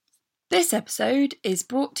This episode is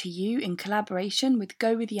brought to you in collaboration with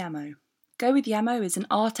Go With Yamo. Go With Yamo is an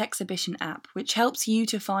art exhibition app which helps you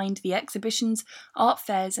to find the exhibitions, art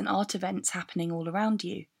fairs and art events happening all around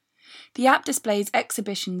you. The app displays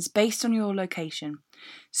exhibitions based on your location,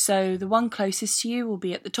 so the one closest to you will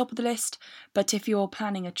be at the top of the list, but if you're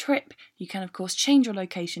planning a trip, you can of course change your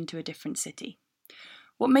location to a different city.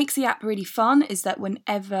 What makes the app really fun is that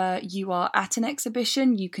whenever you are at an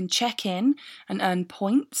exhibition, you can check in and earn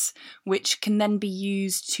points, which can then be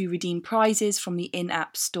used to redeem prizes from the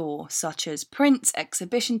in-app store, such as prints,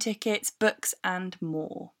 exhibition tickets, books, and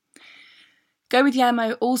more. Go With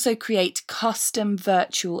Yamo also create custom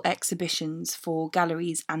virtual exhibitions for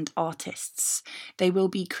galleries and artists. They will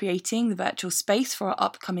be creating the virtual space for our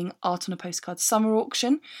upcoming Art on a Postcard summer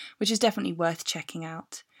auction, which is definitely worth checking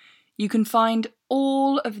out. You can find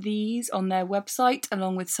all of these on their website,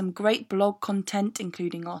 along with some great blog content,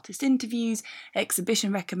 including artist interviews,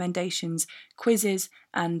 exhibition recommendations, quizzes,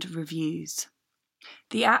 and reviews.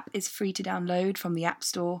 The app is free to download from the App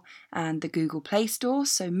Store and the Google Play Store,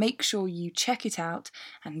 so make sure you check it out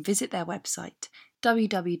and visit their website,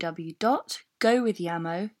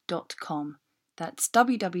 www.gowithyamo.com. That's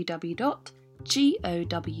www.gowithyamo.com.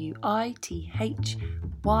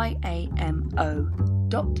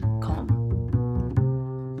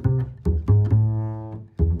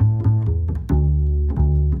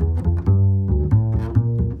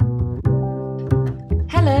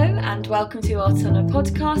 Hello and welcome to Art on a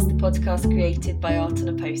Podcast, the podcast created by Art on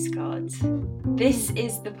a Postcard. This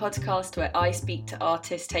is the podcast where I speak to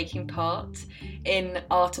artists taking part in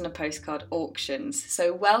Art on a Postcard auctions.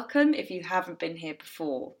 So welcome if you haven't been here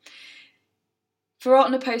before. For Art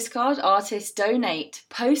on a Postcard, artists donate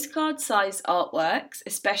postcard-sized artworks,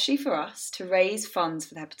 especially for us, to raise funds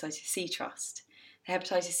for the Hepatitis C Trust. The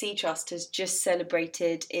Hepatitis C Trust has just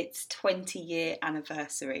celebrated its 20-year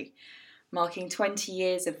anniversary, marking 20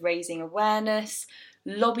 years of raising awareness,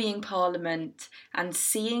 lobbying Parliament, and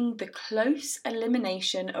seeing the close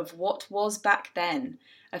elimination of what was back then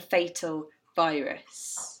a fatal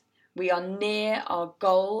virus. We are near our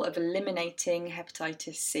goal of eliminating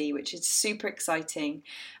hepatitis C, which is super exciting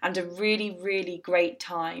and a really, really great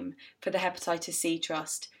time for the Hepatitis C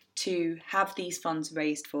Trust to have these funds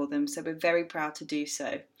raised for them. So we're very proud to do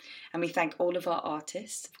so. And we thank all of our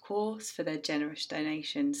artists, of course, for their generous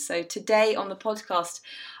donations. So today on the podcast,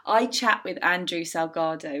 I chat with Andrew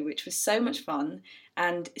Salgado, which was so much fun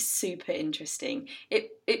and super interesting.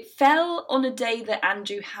 It fell on a day that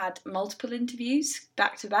Andrew had multiple interviews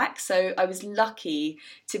back to back, so I was lucky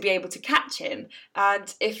to be able to catch him.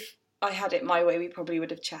 And if I had it my way, we probably would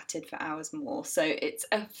have chatted for hours more. So it's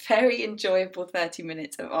a very enjoyable 30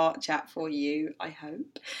 minutes of art chat for you, I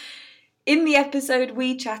hope. In the episode,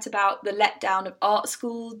 we chat about the letdown of art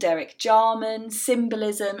school, Derek Jarman,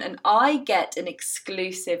 symbolism, and I get an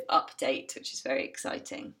exclusive update, which is very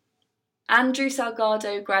exciting. Andrew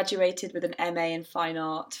Salgado graduated with an MA in Fine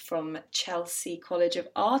Art from Chelsea College of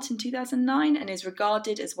Art in 2009 and is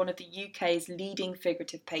regarded as one of the UK's leading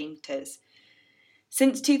figurative painters.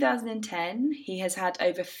 Since 2010, he has had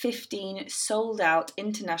over 15 sold-out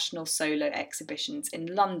international solo exhibitions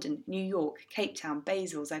in London, New York, Cape Town,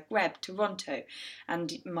 Basel, Zagreb, Toronto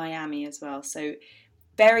and Miami as well. So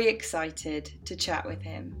very excited to chat with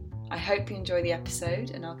him. I hope you enjoy the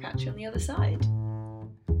episode and I'll catch you on the other side.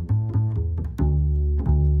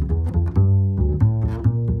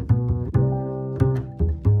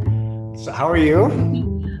 So how are you?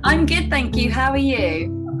 I'm good, thank you. How are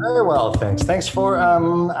you? Very well, thanks. Thanks for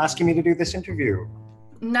asking me to do this interview.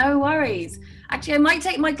 No worries. Actually, I might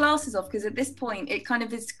take my glasses off because at this point it kind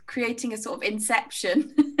of is creating a sort of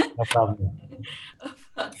inception. No problem.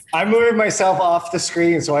 I'm moving myself off the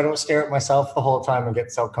screen so I don't stare at myself the whole time and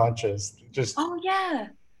get self-conscious. Oh yeah.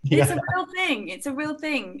 It's a real thing. It's a real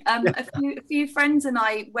thing. A few friends and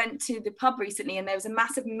I went to the pub recently and there was a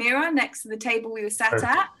massive mirror next to the table we were sat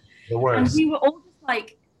at. The worst. And we were all just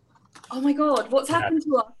like, oh my God, what's happened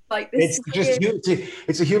to us? Like this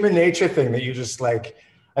it's a human nature thing that you just like,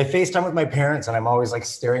 I FaceTime with my parents and I'm always like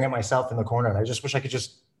staring at myself in the corner and I just wish I could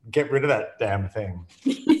just get rid of that damn thing.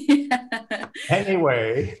 Yeah.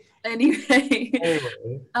 Anyway.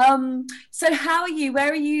 So how are you?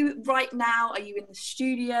 Where are you right now? Are you in the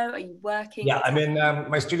studio? Are you working? Yeah, I'm in,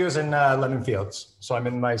 my studio's in Lemon Fields. So I'm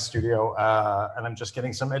in my studio and I'm just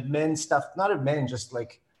getting some admin stuff, not admin, just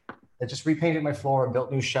like, I just repainted my floor and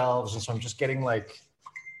built new shelves. And so I'm just getting like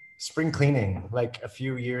spring cleaning, like a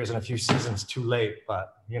few years and a few seasons too late,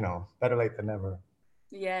 but you know, better late than never.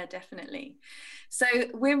 Yeah, definitely. So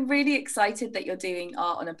we're really excited that you're doing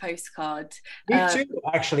Art on a Postcard. Me too,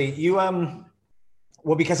 actually. You, well,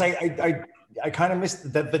 because I I kind of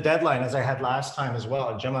missed the deadline as I had last time as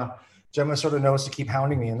well. Gemma sort of knows to keep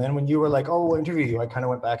hounding me. And then when you were like, oh, we'll interview you, I kind of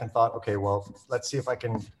went back and thought, okay, well, let's see if I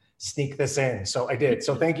can sneak this in. So I did.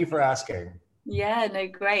 So thank you for asking. Yeah, no,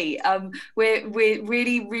 great. We're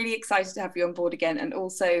really, really excited to have you on board again, and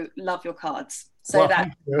also love your cards. So well,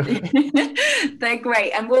 that they're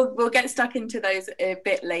great, and we'll get stuck into those a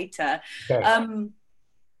bit later. Okay.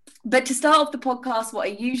 But to start off the podcast, what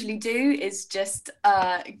I usually do is just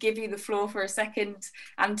give you the floor for a second,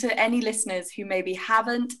 and to any listeners who maybe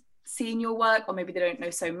haven't seen your work, or maybe they don't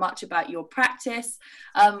know so much about your practice,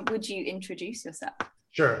 would you introduce yourself?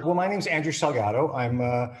 Sure. Well, my name's Andrew Salgado. I'm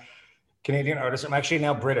a Canadian artist. I'm actually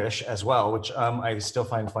now British as well, which I still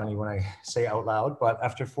find funny when I say out loud. But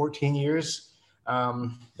after 14 years,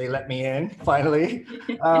 they let me in finally.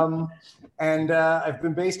 And I've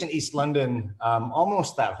been based in East London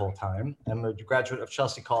almost that whole time. I'm a graduate of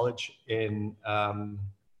Chelsea College in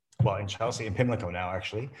Chelsea, in Pimlico now,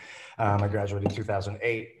 actually. I graduated in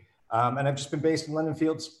 2008. And I've just been based in London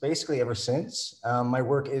Fields basically ever since. My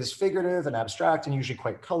work is figurative and abstract and usually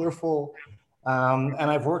quite colorful. And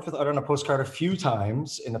I've worked with art on a postcard a few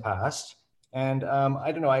times in the past. And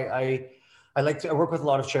I don't know, I work with a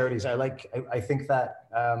lot of charities. I think that,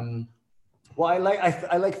 I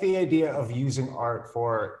like the idea of using art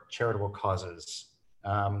for charitable causes,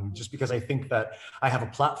 just because I think that I have a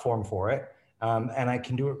platform for it, and I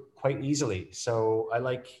can do it quite easily. So I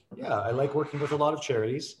like working with a lot of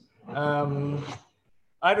charities.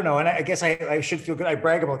 I don't know, and I guess I should feel good. I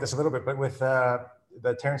brag about this a little bit, but with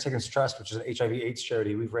the Terence Higgins Trust, which is an HIV/AIDS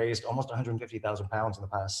charity, we've raised almost 150,000 pounds in the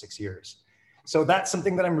past 6 years. So that's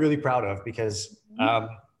something that I'm really proud of because, I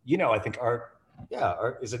think art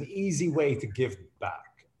is an easy way to give back.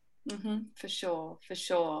 Mm-hmm, for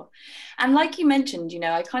sure. And like you mentioned,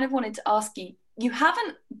 I kind of wanted to ask you,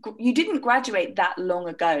 you didn't graduate that long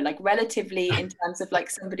ago, like relatively in terms of like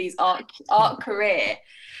somebody's art career,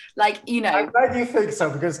 like, I'm glad you think so,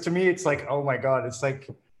 because to me, it's like, oh my God, it's like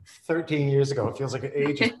 13 years ago. It feels like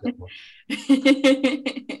ages ago.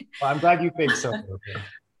 Well, I'm glad you think so.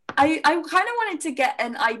 I kind of wanted to get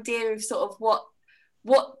an idea of sort of what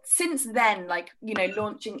since then, like,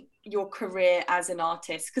 launching your career as an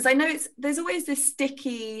artist, because I know there's always this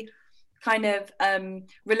sticky kind of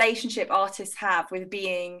relationship artists have with it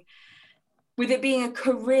being a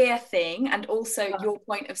career thing, and also your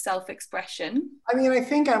point of self-expression. I mean, I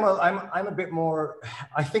think I'm a bit more.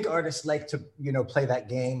 I think artists like to play that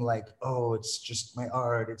game, like, oh, it's just my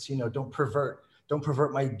art. It's don't pervert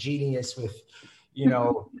my genius with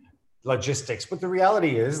logistics. But the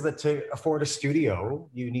reality is that to afford a studio,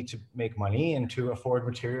 you need to make money, and to afford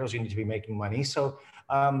materials, you need to be making money. So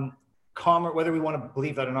commerce, whether we want to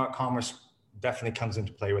believe that or not, commerce definitely comes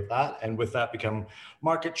into play with that. And with that become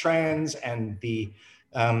market trends and the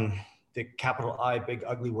capital I, big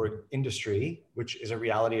ugly word, industry, which is a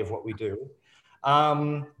reality of what we do.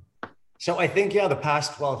 So I think, the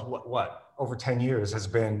past, over 10 years has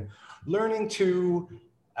been learning to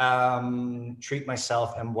treat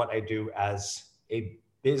myself and what I do as a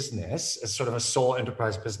business, as sort of a sole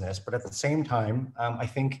enterprise business. But at the same time, I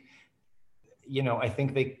think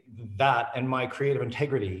that and my creative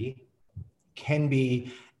integrity can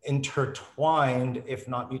be intertwined, if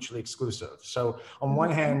not mutually exclusive. So on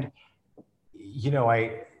one hand,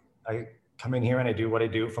 I come in here and I do what I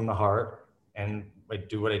do from the heart, and I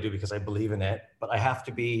do what I do because I believe in it, but I have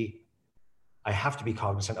to be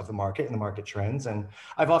cognizant of the market and the market trends. And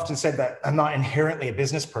I've often said that I'm not inherently a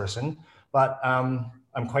business person, but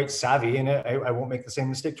I'm quite savvy, and I won't make the same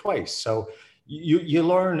mistake twice. So you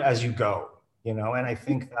learn as you go, and I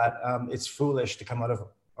think that it's foolish to come out of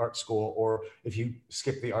art school, or if you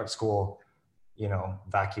skip the art school,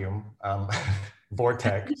 vacuum,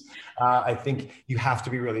 vortex, I think you have to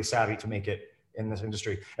be really savvy to make it in this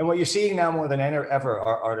industry. And what you're seeing now more than ever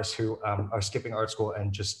are artists who are skipping art school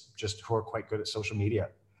and just who are quite good at social media.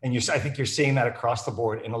 And I think you're seeing that across the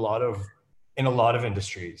board in a lot of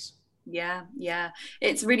industries. Yeah.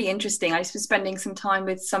 It's really interesting. I was spending some time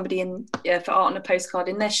with somebody for Art on a Postcard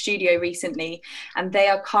in their studio recently, and they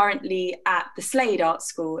are currently at the Slade Art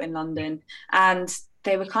School in London. And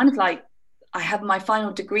they were kind of like, I have my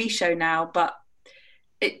final degree show now, but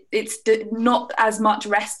it's not as much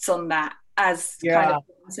rests on that as kind of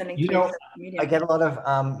selling through social media. I get a lot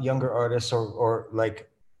of younger artists or like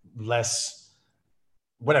less,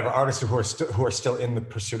 whatever, artists who are still in the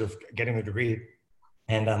pursuit of getting a degree.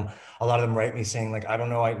 And a lot of them write me saying, like, I don't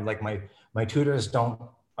know, my tutors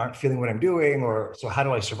aren't feeling what I'm doing, or so how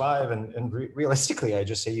do I survive? And realistically, I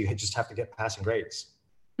just say you just have to get passing grades.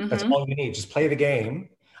 Mm-hmm. That's all you need. Just play the game,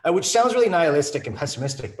 which sounds really nihilistic and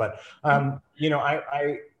pessimistic, but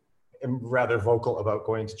am rather vocal about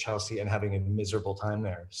going to Chelsea and having a miserable time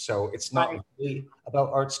there. So it's not really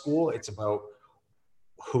about art school. It's about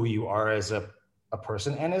who you are as a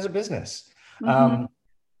person and as a business.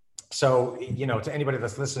 So, you know, to anybody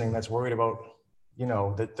that's listening that's worried about, you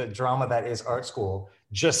know, the drama that is art school,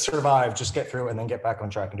 just survive, just get through, and then get back on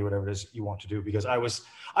track and do whatever it is you want to do. Because I was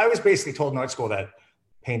basically told in art school that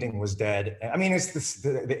painting was dead. I mean, it's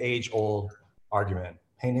the age-old argument.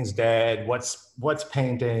 Painting's dead. What's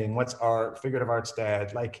painting? What's art? Figurative art's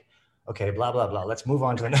dead. Like, okay, blah blah blah. Let's move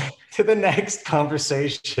on to the next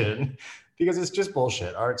conversation, because it's just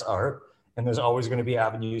bullshit. Art's art, and there's always going to be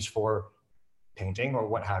avenues for painting or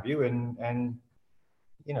what have you, and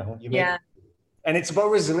you know, you make, and it's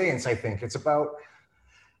about resilience. I think it's about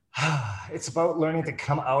learning to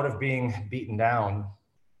come out of being beaten down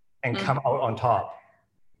and come out on top.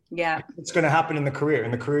 Yeah, it's going to happen in the career.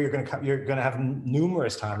 In the career, you're going to have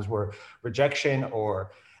numerous times where rejection,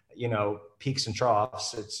 or, you know, peaks and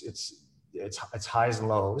troughs. It's highs and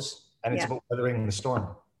lows, and it's about weathering the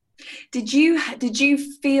storm. Did you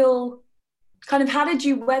feel kind of, how did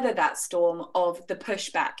you weather that storm of the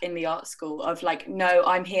pushback in the art school of like, no,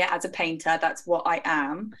 I'm here as a painter. That's what I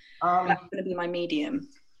am. That's going to be my medium.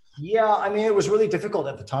 Yeah, I mean, it was really difficult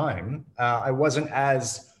at the time. I wasn't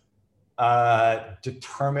as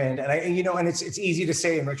determined, and and it's easy to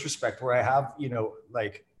say in retrospect, where I have, you know,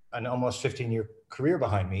 like an almost 15-year career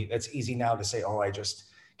behind me. That's easy now to say, oh, I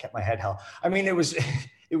just kept my head held. I mean, it was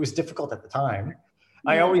difficult at the time.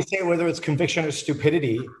 I always say, whether it's conviction or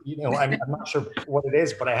stupidity, you know, I'm not sure what it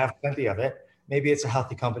is, but I have plenty of it. Maybe it's a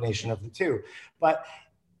healthy combination of the two. But,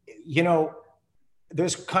 you know,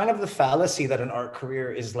 there's kind of the fallacy that an art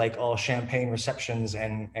career is like all champagne receptions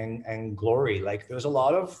and glory. Like, there's a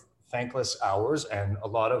lot of thankless hours and a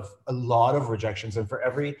lot of rejections. And for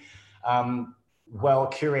every well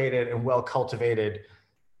curated and well cultivated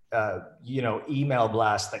you know, email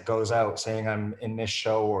blast that goes out saying I'm in this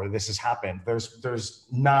show or this has happened, there's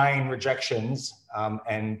 9 rejections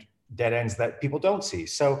and dead ends that people don't see.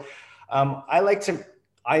 So I like to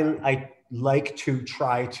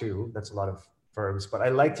try to, that's a lot of verbs, but I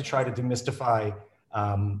like to try to demystify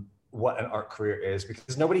what an art career is,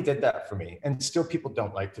 because nobody did that for me, and still people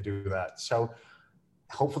don't like to do that. So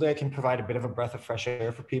hopefully I can provide a bit of a breath of fresh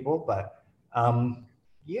air for people. But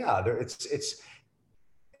yeah,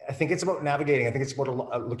 I think it's about navigating. I think it's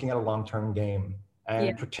about looking at a long-term game.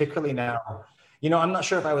 And particularly now, you know, I'm not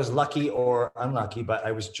sure if I was lucky or unlucky, but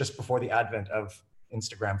I was just before the advent of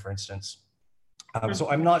Instagram, for instance. So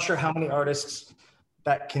I'm not sure how many artists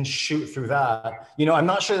that can shoot through that. You know, I'm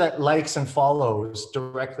not sure that likes and follows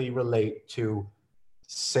directly relate to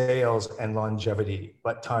sales and longevity,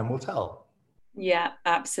 but time will tell. Yeah,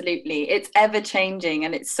 absolutely. It's ever changing,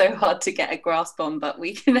 and it's so hard to get a grasp on, but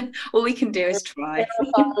all we can do is try.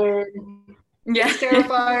 Yeah,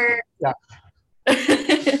 terrifying. Yeah.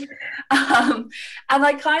 And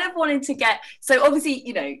I kind of wanted to get, so obviously,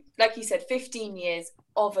 you know, like you said, 15 years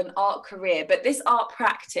of an art career, but this art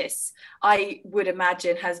practice, I would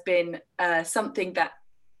imagine, has been something that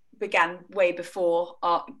began way before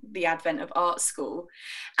the advent of art school.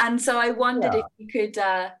 And so I wondered if you could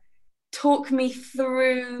talk me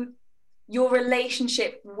through your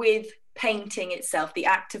relationship with painting itself, the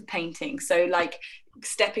act of painting. So like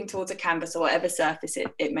stepping towards a canvas or whatever surface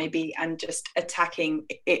it may be, and just attacking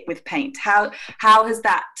it with paint. How has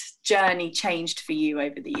that journey changed for you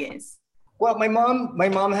over the years? Well, my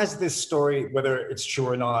mom has this story, whether it's true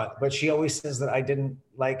or not, but she always says that I didn't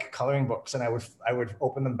like coloring books, and I would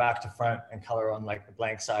open them back to front and color on like the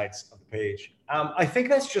blank sides of the page. I think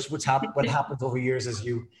that's just what happens over years, is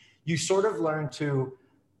you sort of learn to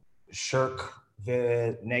shirk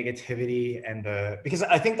the negativity and because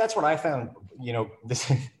I think that's what I found, you know,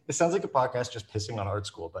 this sounds like a podcast just pissing on art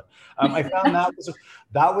school, but I found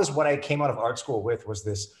that was what I came out of art school with, was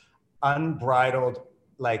this unbridled,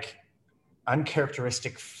 like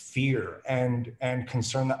uncharacteristic fear and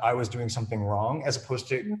concern that I was doing something wrong, as opposed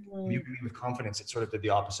to viewing me with confidence. It sort of did the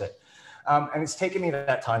opposite. And it's taken me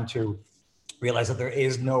that time to realize that there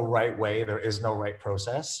is no right way, there is no right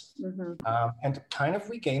process, and to kind of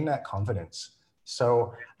regain that confidence.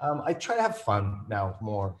 So I try to have fun now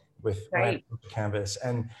more with when I go to canvas,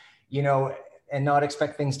 and, you know, and not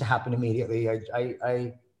expect things to happen immediately.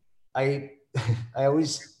 I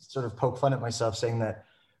always sort of poke fun at myself, saying that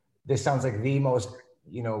this sounds like the most,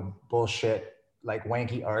 you know, bullshit, like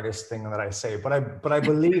wanky artist thing that I say, but I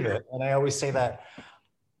believe it. And I always say that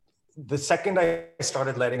the second I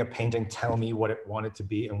started letting a painting tell me what it wanted to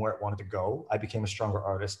be and where it wanted to go, I became a stronger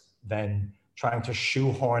artist than trying to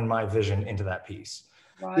shoehorn my vision into that piece.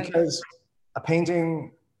 Right. Because a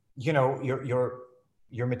painting, you know,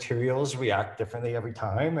 your materials react differently every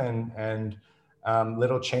time, and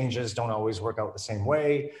little changes don't always work out the same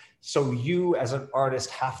way. So you as an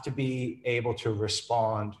artist have to be able to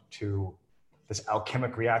respond to this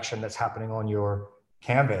alchemic reaction that's happening on your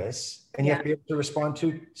canvas, and you have to be able to respond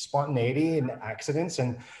to spontaneity and accidents,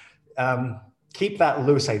 and keep that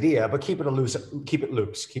loose idea, but keep it loose, keep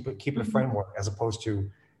it a framework, as opposed to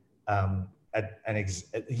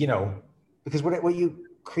because what you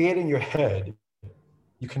create in your head,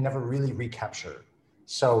 you can never really recapture.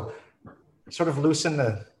 So sort of loosen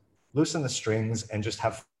the strings and just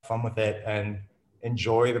have fun with it and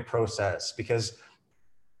enjoy the process, because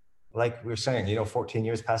like we were saying, 14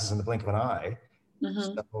 years passes in the blink of an eye.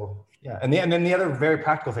 So yeah, and then the other very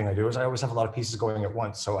practical thing I do is I always have a lot of pieces going at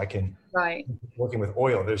once, so I can, working with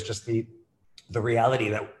oil, there's just the reality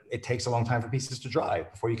that it takes a long time for pieces to dry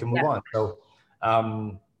before you can move on. So I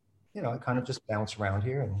kind of just bounce around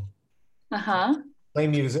here and play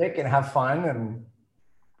music and have fun.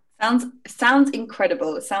 And sounds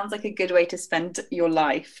incredible. It sounds like a good way to spend your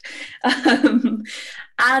life.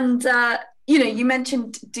 You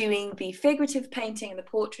mentioned doing the figurative painting and the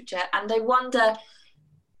portraiture, and I wonder,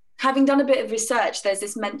 having done a bit of research, there's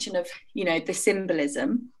this mention of, the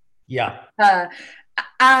symbolism. Yeah.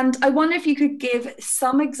 And I wonder if you could give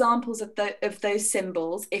some examples of those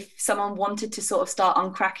symbols, if someone wanted to sort of start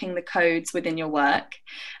uncracking the codes within your work,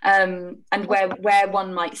 and where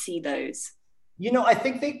one might see those. I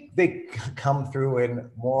think they come through in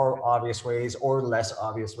more obvious ways or less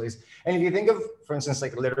obvious ways. And if you think of, for instance,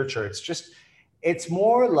 like literature, it's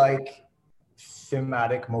more like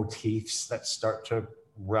thematic motifs that start to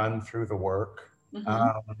run through the work.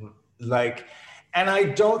 And I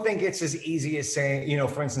don't think it's as easy as saying,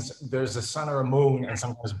 for instance, there's a sun or a moon, and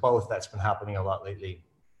sometimes both. That's been happening a lot lately.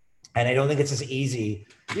 And I don't think it's as easy,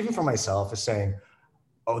 even for myself, as saying,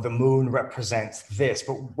 oh, the moon represents this.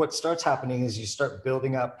 But what starts happening is you start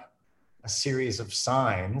building up a series of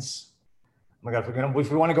signs. Oh my God,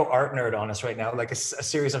 if we want to go art nerd on us right now, like a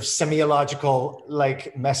series of semiological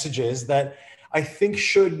messages that I think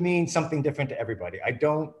should mean something different to everybody. I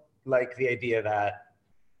don't like the idea that,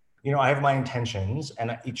 I have my intentions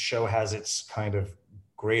and each show has its kind of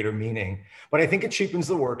greater meaning, but I think it cheapens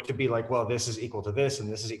the work to be like, well, this is equal to this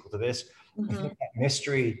and this is equal to this. I think that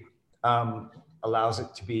mystery allows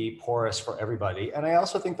it to be porous for everybody. And I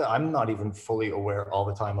also think that I'm not even fully aware all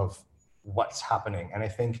the time of what's happening. And I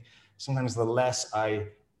think sometimes the less I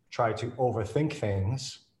try to overthink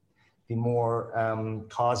things, the more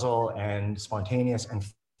causal and spontaneous and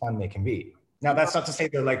fun they can be. Now, that's not to say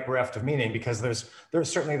they're bereft of meaning, because there's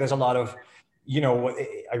a lot of,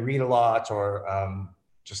 I read a lot, or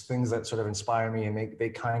just things that sort of inspire me, and they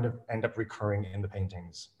kind of end up recurring in the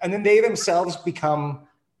paintings. And then they themselves become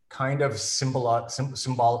kind of symbolical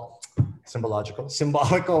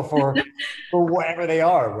for whatever they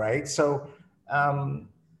are, right? So they're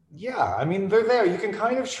there. You can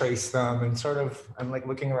kind of trace them, and sort of, I'm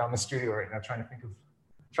looking around the studio right now trying to think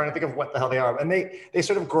of what the hell they are. And they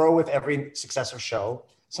sort of grow with every successive show.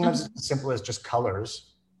 Sometimes it's as simple as just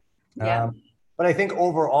colors. But I think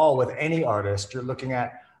overall, with any artist, you're looking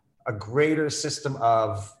at a greater system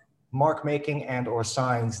of mark making and or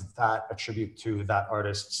signs that attribute to that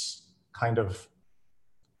artist's kind of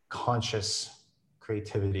conscious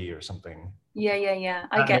creativity or something.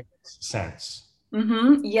 I get sense.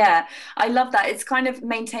 Yeah, I love that. It's kind of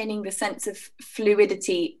maintaining the sense of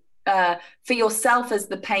fluidity for yourself as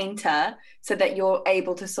the painter, so that you're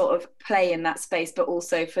able to sort of play in that space, but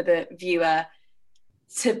also for the viewer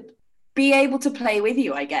to be able to play with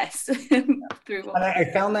you, I guess. And I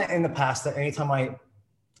found that in the past, that anytime I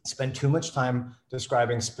spend too much time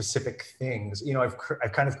describing specific things, I've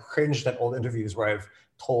kind of cringed at old interviews where I've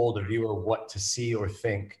told a viewer what to see or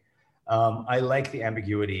think. I like the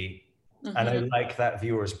ambiguity, and I like that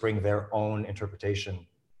viewers bring their own interpretation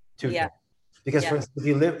to things. Because for instance,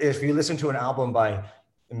 if you listen to an album by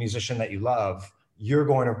a musician that you love, you're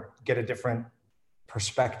going to get a different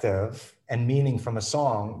perspective and meaning from a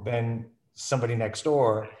song than somebody next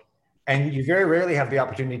door. And you very rarely have the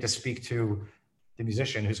opportunity to speak to the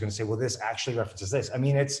musician who's going to say, well, this actually references this. I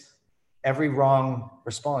mean, it's every wrong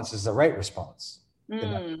response is the right response.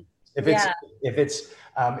 If it's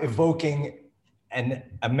evoking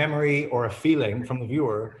a memory or a feeling from the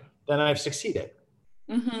viewer, then I've succeeded.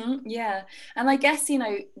 Yeah. And I guess,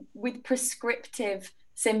 with prescriptive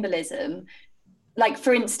symbolism, like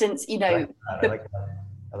for instance, the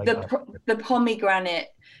pomegranate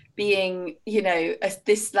being, you know,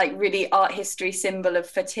 this like really art history symbol of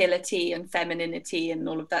fertility and femininity and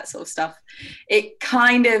all of that sort of stuff. It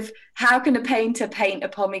kind of, how can a painter paint a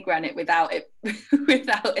pomegranate without it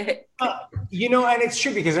without it? You know, and it's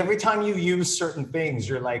true, because every time you use certain things,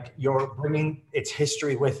 you're bringing its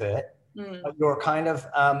history with it. But you're kind of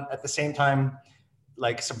at the same time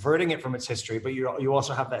like subverting it from its history, but you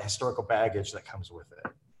also have that historical baggage that comes with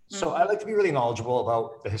it. So I like to be really knowledgeable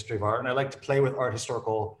about the history of art, and I like to play with art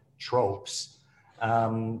historical tropes,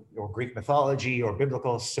 or Greek mythology or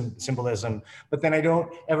biblical symbolism. But then I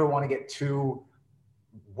don't ever want to get too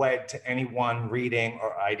wed to any one reading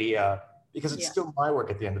or idea, because it's still my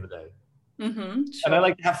work at the end of the day. Sure. And I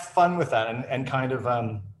like to have fun with that and kind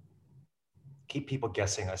of keep people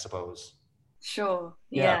guessing, I suppose. Sure.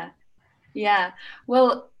 Yeah.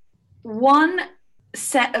 Well, one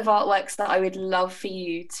set of artworks that I would love for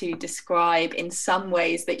you to describe in some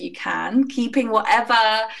ways that you can, keeping whatever,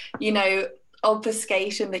 you know,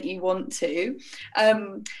 obfuscation that you want to.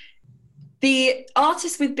 The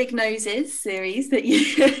Artists with Big Noses series that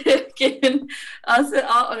you've given us at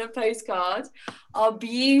Art on a Postcard are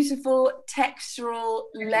beautiful, textural,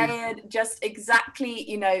 layered, just exactly,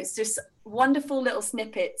 you know, it's just wonderful little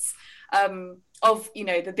snippets of, you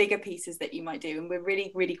know, the bigger pieces that you might do, and we're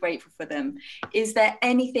really, really grateful for them. Is there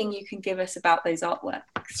anything you can give us about those artworks?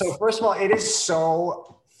 So first of all, it is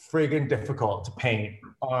so friggin' difficult to paint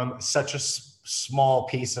on such a small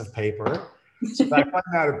piece of paper. So I find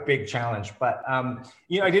that a big challenge. But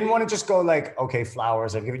you know, I didn't want to just go like, okay,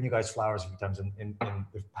 flowers. I've given you guys flowers a few times in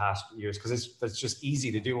the past years, because it's just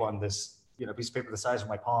easy to do on this, you know, piece of paper the size of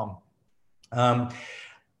my palm.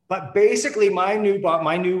 But basically, my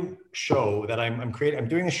new show that I'm creating, I'm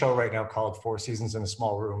doing a show right now called 4 Seasons in a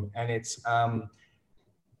Small Room, and it's how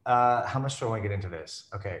much do I want to get into this?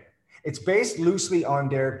 Okay, it's based loosely on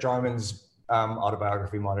Derek Jarman's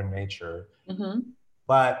autobiography, Modern Nature,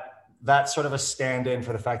 but that's sort of a stand-in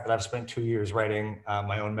for the fact that I've spent 2 years writing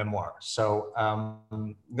my own memoir. So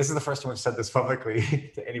this is the first time I've said this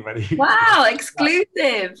publicly to anybody. Wow,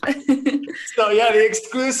 exclusive. So yeah, the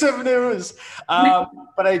exclusive news.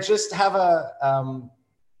 But I just have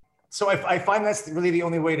so I find that's really the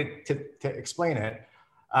only way to explain it.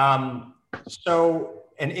 So,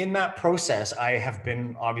 and in that process, I have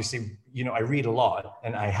been obviously, you know, I read a lot,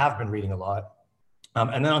 and I have been reading a lot.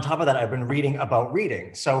 And then on top of that, I've been reading about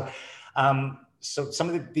reading. So, so some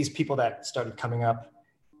of these people that started coming up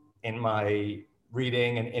in my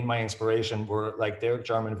reading and in my inspiration were like Derek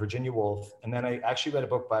Jarman, Virginia Woolf. And then I actually read a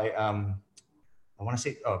book by, I want to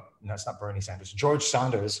say, oh, no, it's not Bernie Sanders, George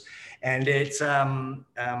Saunders. And it's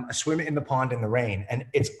A Swim in the Pond in the Rain. And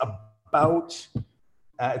it's about,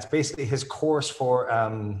 it's basically his course for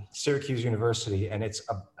Syracuse University. And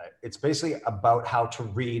it's basically about how to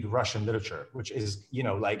read Russian literature, which is, you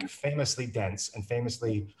know, like famously dense and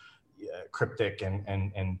famously cryptic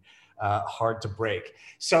and hard to break.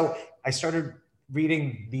 So I started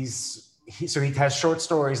reading these. So he has short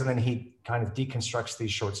stories, and then he kind of deconstructs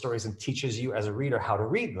these short stories and teaches you as a reader how to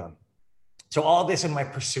read them. So all this in my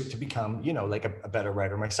pursuit to become, you know, like a better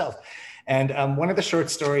writer myself. And one of the short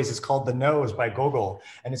stories is called The Nose by Gogol.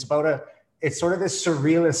 And it's about it's sort of this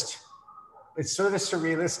surrealist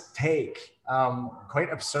take, quite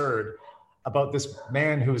absurd, about this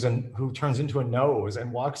man who turns into a nose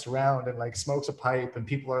and walks around and like smokes a pipe, and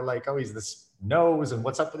people are like, oh, he's this nose, and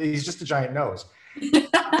what's up with, he's just a giant nose.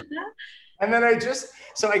 And then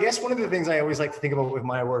so I guess one of the things I always like to think about with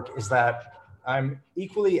my work is that I'm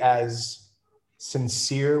equally as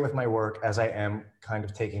sincere with my work as I am kind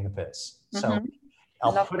of taking the piss. So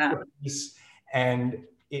I'll put a piece, and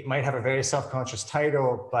it might have a very self-conscious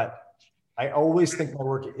title, but I always think my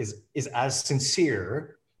work is as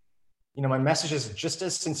sincere. You know, my message is just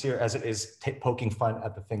as sincere as it is poking fun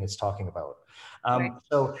at the thing it's talking about. Right.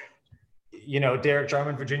 So, you know, Derek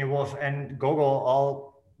Jarman, Virginia Woolf, and Gogol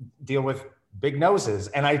all deal with big noses.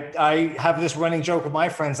 And I have this running joke with my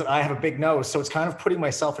friends that I have a big nose. So it's kind of putting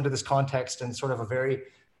myself into this context in sort of a very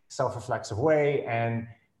self-reflexive way, and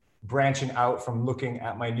branching out from looking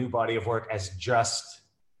at my new body of work as just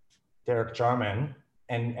Derek Jarman,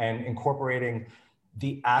 and incorporating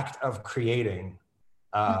the act of creating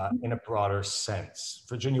in a broader sense.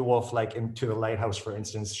 Virginia Woolf, like into The Lighthouse, for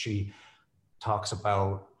instance, she talks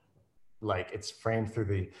about, like, it's framed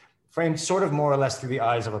sort of more or less through the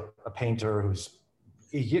eyes of a painter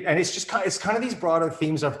and it's kind of these broader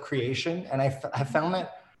themes of creation. And I have found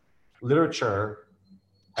that literature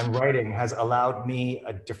and writing has allowed me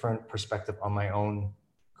a different perspective on my own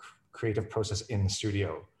creative process in the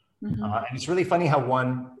studio. And it's really funny how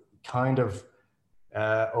one kind of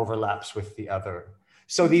overlaps with the other.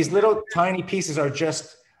 So these little tiny pieces are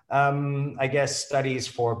just I guess, studies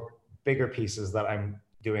for bigger pieces that I'm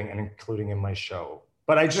doing and including in my show.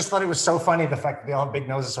 But I just thought it was so funny, the fact that they all have big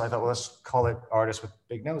noses. So I thought, well, let's call it artists with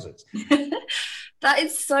big noses. That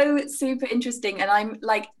is so super interesting. And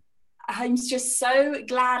I'm just so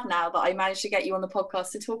glad now that I managed to get you on the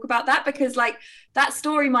podcast to talk about that, because like that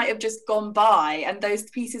story might have just gone by and those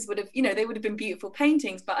pieces would have, they would have been beautiful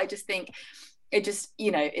paintings. But I just think it just,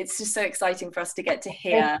 it's just so exciting for us to get to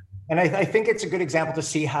hear. And I think it's a good example to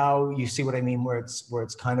see how you see what I mean, where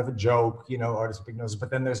it's kind of a joke, artists with big noses,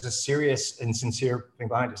 but then there's a serious and sincere thing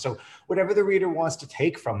behind it. So whatever the reader wants to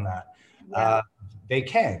take from that, they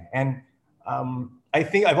can. And I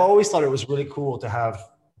think I've always thought it was really cool to have,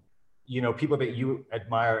 people that you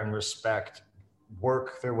admire and respect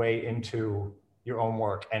work their way into your own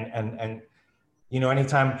work. And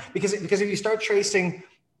anytime, because if you start tracing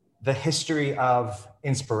the history of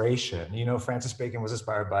inspiration, Francis Bacon was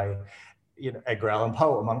inspired by, Edgar Allan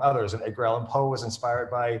Poe, among others. And Edgar Allan Poe was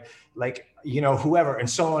inspired by whoever, and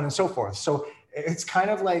so on and so forth. So it's kind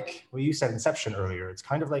of like, well, you said Inception earlier. It's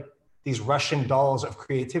kind of like these Russian dolls of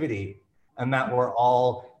creativity, and that we're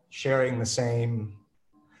all sharing the same,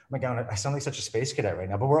 oh my God, I sound like such a space cadet right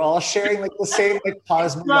now, but we're all sharing like the same like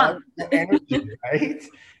cosmic energy, right?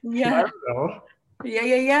 Yeah. I don't know.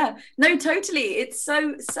 Yeah. No, totally. It's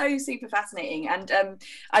so super fascinating. And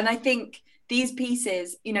I think these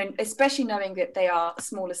pieces, especially knowing that they are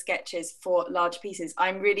smaller sketches for large pieces,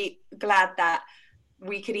 I'm really glad that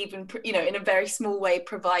we could even, in a very small way,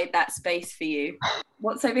 provide that space for you.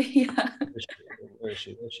 What's over here? Where is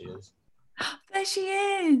she? There she is. There she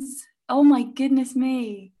is. Oh my goodness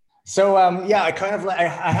me. So I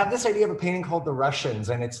have this idea of a painting called The Russians,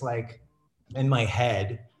 and it's like in my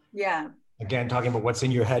head. Yeah. Again, talking about what's in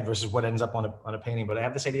your head versus what ends up on a painting. But I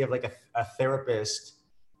have this idea of like a therapist,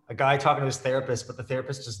 a guy talking to his therapist, but the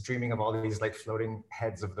therapist is dreaming of all these like floating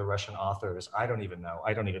heads of the Russian authors. I don't even know.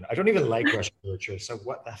 I don't even like Russian literature. So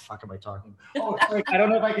what the fuck am I talking? Oh, sorry. I don't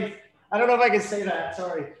know if I can say that.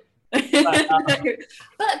 Sorry. But hey,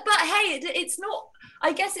 it's not,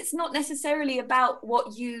 I guess it's not necessarily about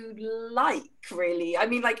what you like, really. I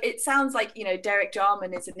mean, like, it sounds like, Derek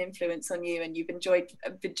Jarman is an influence on you and you've enjoyed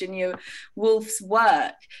Virginia Woolf's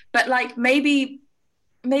work, but like maybe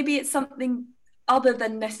it's something other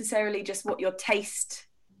than necessarily just what your taste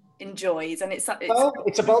enjoys. And it's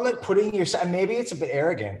about like putting yourself, and maybe it's a bit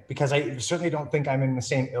arrogant because I certainly don't think I'm in the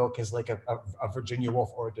same ilk as like a Virginia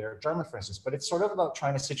Woolf or Derek Jarman, for instance, but it's sort of about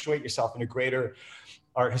trying to situate yourself in a greater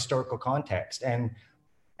art historical context. And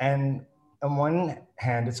on one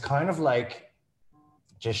hand, it's kind of like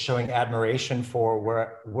just showing admiration for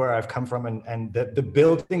where I've come from and the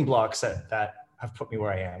building blocks that have put me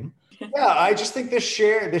where I am. Yeah, I just think the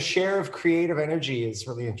share of creative energy is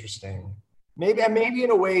really interesting. Maybe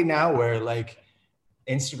in a way now where like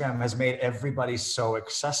Instagram has made everybody so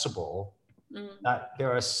accessible that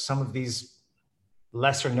there are some of these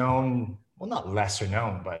lesser known, well, not lesser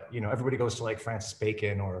known, but everybody goes to like Francis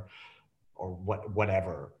Bacon or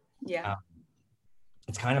whatever. Yeah.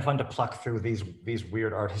 It's kind of fun to pluck through these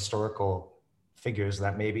weird art historical figures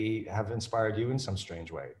that maybe have inspired you in some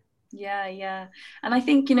strange way. Yeah. And I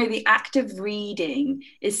think, the act of reading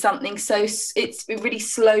is something it really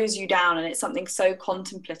slows you down, and it's something so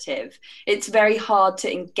contemplative. It's very hard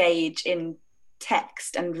to engage in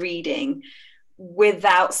text and reading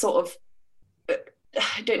without sort of,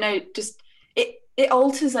 I don't know, just it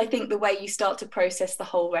alters, I think, the way you start to process the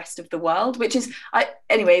whole rest of the world, which is,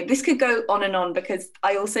 anyway, this could go on and on, because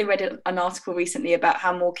I also read an article recently about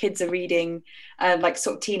how more kids are reading, like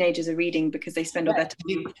sort of teenagers are reading because they spend all their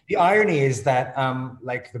time. The irony is that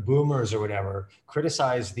like the boomers or whatever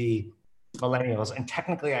criticize the millennials, and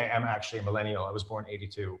technically I am actually a millennial. I was born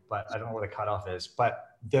 82, but I don't know where the cutoff is. But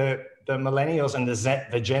the millennials and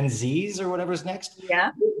the Gen Zs or whatever's next,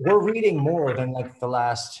 we're reading more than like the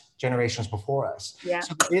last generations before us. Yeah.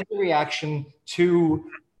 So there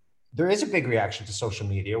is a big reaction to social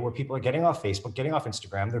media where people are getting off Facebook, getting off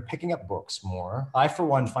Instagram. They're picking up books more. I, for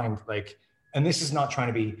one, find like, and this is not trying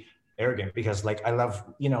to be arrogant because like I love,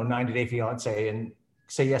 90 Day Fiance and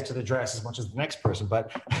say yes to the dress as much as the next person,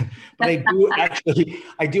 but I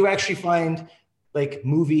do actually find like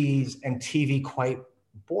movies and TV quite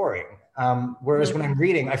boring. Whereas when I'm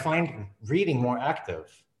reading, I find reading more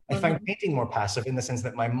active. I find painting more passive in the sense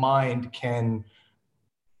that my mind can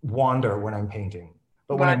wander when I'm painting.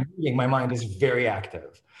 But when I'm reading, my mind is very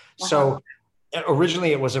active. So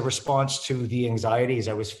originally it was a response to the anxieties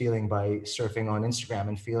I was feeling by surfing on Instagram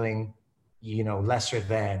and feeling, lesser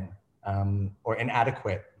than or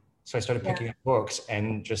inadequate. So I started picking up books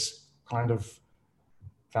and just kind of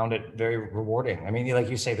found it very rewarding. I mean, like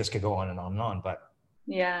you say, this could go on and on and on, but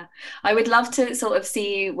Yeah, I would love to sort of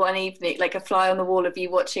see you one evening, like a fly on the wall of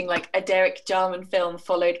you watching like a Derek Jarman film,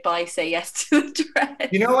 followed by Say Yes to the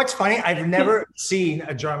You Dress. know what's funny? I've never seen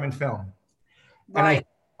a German film. And Right.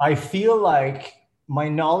 I feel like my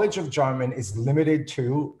knowledge of German is limited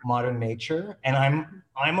to modern nature. And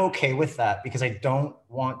I'm okay with that because I don't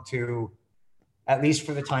want to, at least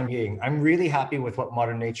for the time being, I'm really happy with what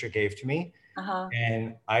modern nature gave to me. Uh-huh.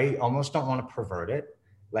 And I almost don't want to pervert it.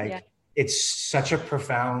 Yeah. Like it's such a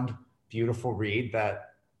profound, beautiful read that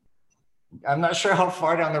I'm not sure how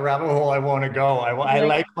far down the rabbit hole I want to go. I Yeah.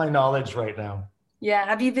 like my knowledge right now. Yeah.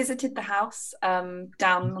 Have you visited the house down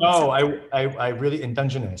on the No, south? I really in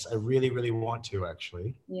Dungeness. I really, really want to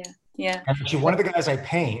actually. Yeah. Yeah. And actually, one of the guys I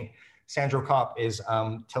paint, Sandro Kopp, is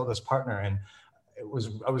Tilda's partner, and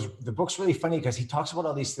the book's really funny because he talks about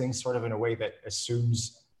all these things sort of in a way that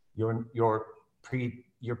assumes your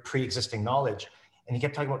pre-existing knowledge. And he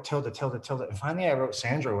kept talking about Tilda, Tilda, Tilda. And finally I wrote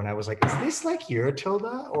Sandro and I was like, is this like your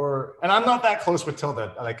Tilda? And I'm not that close with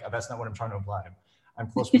Tilda. Like, that's not what I'm trying to imply. I'm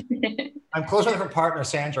close with her partner,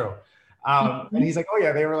 Sandro. And he's like, oh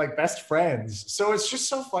yeah, they were like best friends. So it's just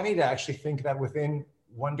so funny to actually think that within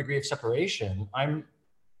 1 degree of separation, I'm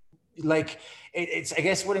like, it's, I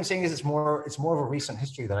guess what I'm saying is it's more of a recent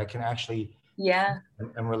history that I can actually Yeah.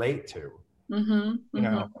 and relate to, Mm-hmm. you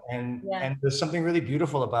know, Yeah. and there's something really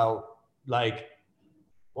beautiful about like,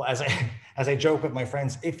 well, as I joke with my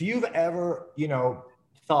friends, if you've ever,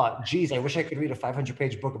 thought, geez, I wish I could read a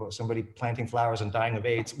 500-page book about somebody planting flowers and dying of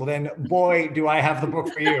AIDS, well then, boy, do I have the book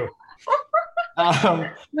for you.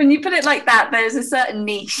 When you put it like that, there's a certain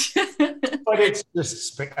niche. But it's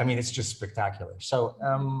just, it's just spectacular. So,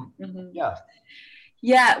 yeah.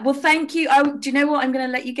 Yeah, well, thank you. Do you know what? I'm going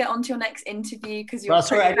to let you get on to your next interview because you're. Well,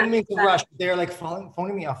 sorry, I didn't mean to rush. They're like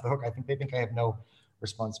phoning me off the hook. I think they think I have no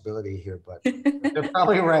responsibility here, but they're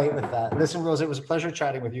probably right with that. Listen, Rose, it was a pleasure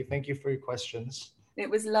chatting with you. Thank you for your questions. It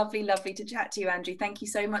was lovely, lovely to chat to you, Andrew. Thank you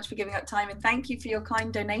so much for giving up time, and thank you for your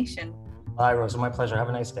kind donation. Bye, Rose. My pleasure. Have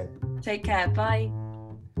a nice day. Take care. Bye.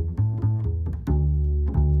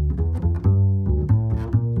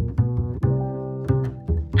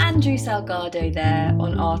 Andrew Salgado there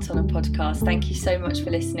on Art on a Podcast. Thank you so much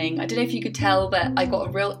for listening. I don't know if you could tell, but I got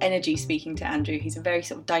a real energy speaking to Andrew. He's a very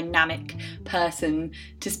sort of dynamic person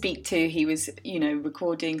to speak to. He was,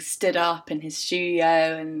 recording stood up in his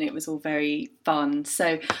studio and it was all very fun.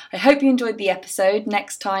 So I hope you enjoyed the episode.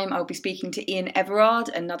 Next time I'll be speaking to Ian Everard,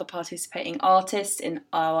 another participating artist in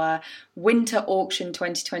our Winter Auction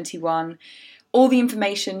 2021. All the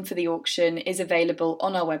information for the auction is available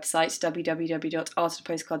on our website,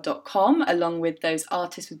 www.artonapostcard.com, along with those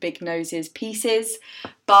Artists with Big Noses pieces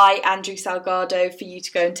by Andrew Salgado for you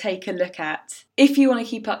to go and take a look at. If you want to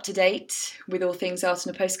keep up to date with all things Art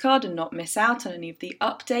on a Postcard and not miss out on any of the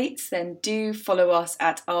updates, then do follow us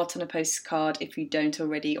at Art on a Postcard if you don't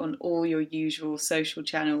already on all your usual social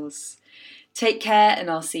channels. Take care and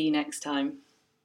I'll see you next time.